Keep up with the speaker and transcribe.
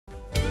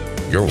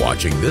You're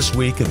watching This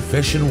Week in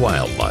Fish and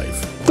Wildlife.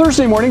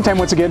 Thursday morning, time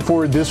once again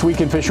for This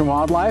Week in Fish and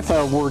Wildlife.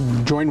 We're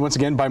joined once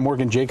again by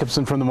Morgan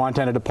Jacobsen from the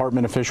Montana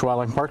Department of Fish,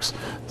 Wildlife and Parks.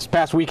 This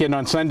past weekend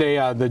on Sunday,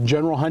 the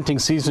general hunting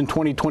season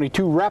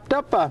 2022 wrapped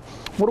up.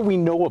 What do we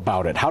know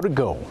about it? How'd it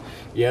go?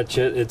 Yeah,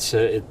 Chet,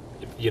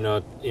 you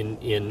know,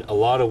 in a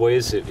lot of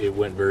ways, it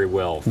went very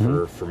well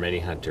for many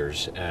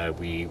hunters.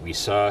 We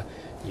saw,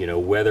 you know,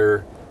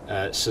 weather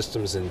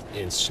systems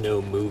and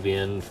snow move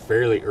in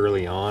fairly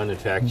early on. In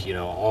fact, you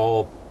know,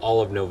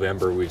 all of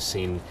November we've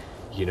seen,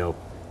 you know,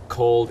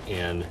 cold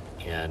and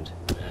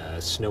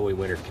snowy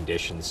winter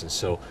conditions, and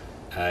so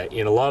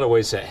in a lot of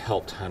ways that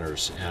helped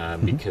hunters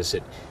because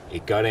it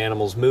got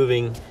animals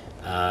moving,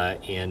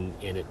 and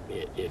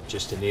it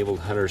just enabled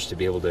hunters to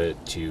be able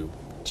to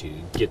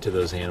get to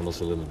those animals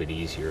a little bit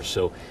easier.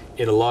 So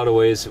in a lot of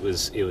ways it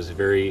was a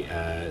very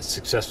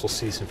successful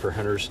season for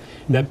hunters.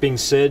 That being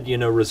said, you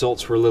know,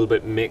 results were a little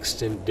bit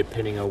mixed and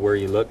depending on where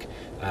you look.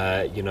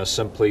 You know,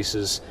 some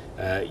places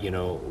you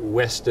know,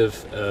 west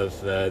of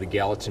the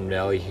Gallatin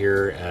Valley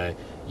here,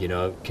 you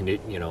know,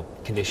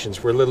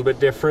 conditions were a little bit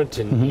different,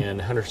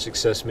 and hunter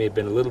success may have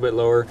been a little bit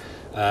lower.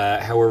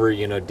 However,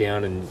 you know,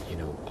 down in, you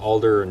know,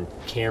 Alder and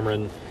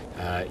Cameron,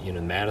 you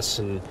know,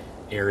 Madison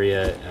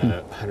area,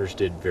 hunters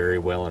did very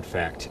well. In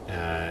fact,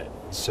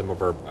 some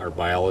of our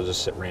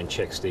biologists that ran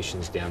check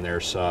stations down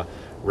there saw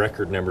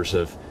record numbers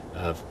of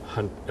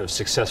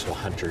successful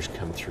hunters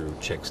come through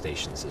check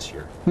stations this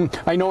year.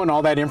 I know, and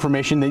all that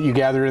information that you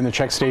gather in the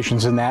check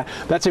stations and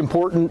that's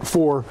important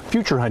for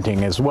future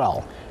hunting as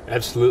well.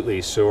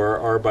 Absolutely. So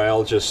our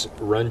biologists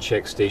run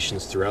check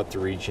stations throughout the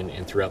region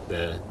and throughout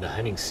the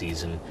hunting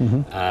season,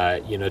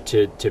 you know,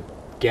 to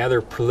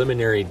gather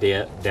preliminary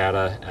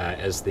data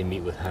as they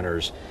meet with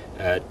hunters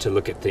to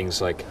look at things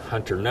like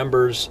hunter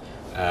numbers,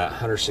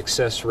 hunter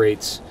success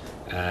rates,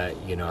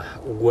 you know,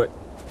 what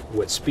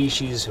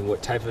species and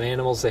what type of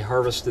animals they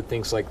harvested,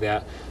 things like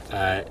that,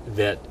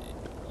 that,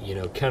 you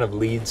know, kind of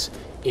leads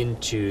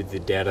into the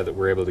data that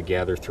we're able to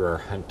gather through our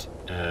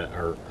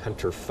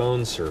hunter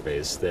phone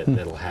surveys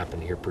that'll happen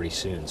here pretty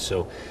soon.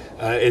 So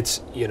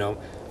it's, you know,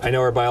 I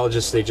know our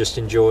biologists, they just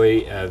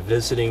enjoy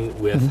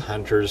visiting with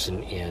hunters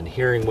and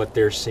hearing what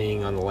they're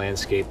seeing on the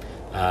landscape,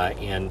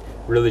 and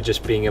really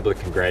just being able to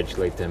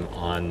congratulate them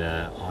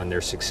on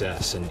their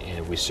success,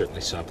 and we certainly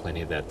saw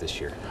plenty of that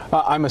this year.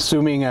 I'm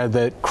assuming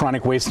that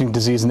chronic wasting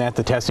disease and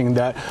the testing,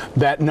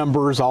 that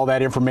numbers, all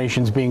that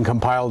information is being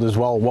compiled as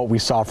well, what we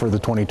saw for the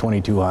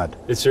 2022 hunt.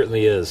 It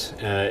certainly is,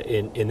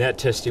 and that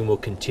testing will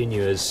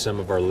continue as some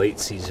of our late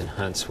season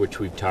hunts, which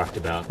we've talked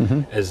about,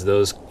 as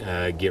those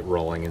get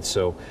rolling. And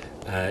so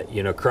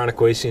you know, chronic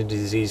wasting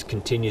disease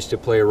continues to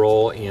play a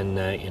role in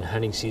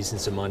hunting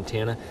seasons in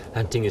Montana.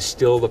 Hunting is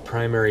still the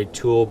primary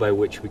tool by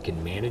which we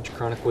can manage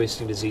chronic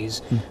wasting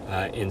disease,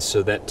 and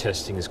so that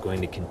testing is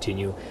going to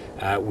continue.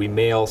 We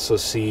may also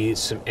see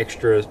some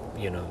extra,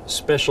 you know,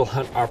 special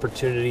hunt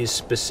opportunities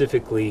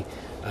specifically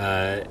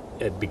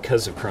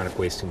because of chronic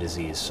wasting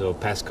disease. So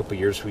past couple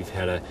years we've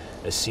had a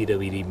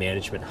CWD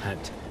management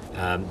hunt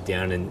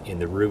down in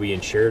the Ruby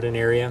and Sheridan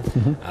area,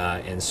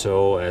 and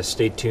so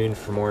stay tuned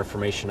for more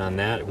information on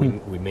that.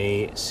 We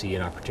may see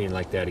an opportunity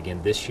like that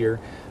again this year,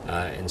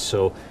 and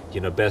so,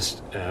 you know,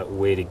 best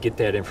way to get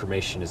that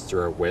information is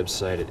through our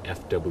website at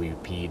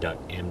fwp.mt.gov,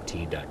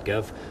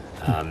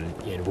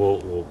 and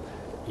we'll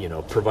you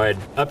know, provide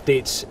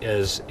updates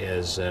as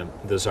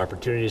those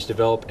opportunities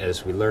develop,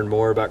 as we learn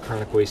more about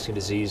chronic wasting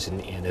disease,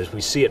 and as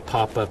we see it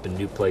pop up in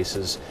new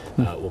places,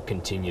 we'll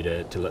continue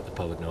to let the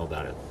public know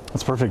about it.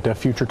 That's perfect. A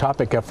future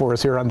topic for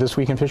us here on This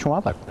Week in Fish and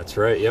Wildlife. That's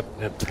right. Yep.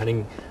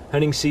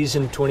 Hunting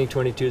season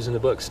 2022 is in the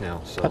books now.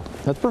 So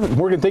that's perfect.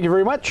 Morgan, thank you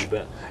very much. You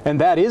bet.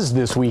 And that is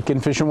This Week in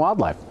Fish and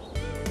Wildlife.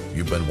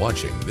 You've been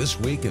watching This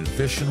Week in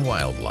Fish and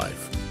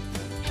Wildlife.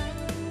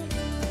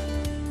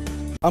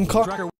 I'm Carter.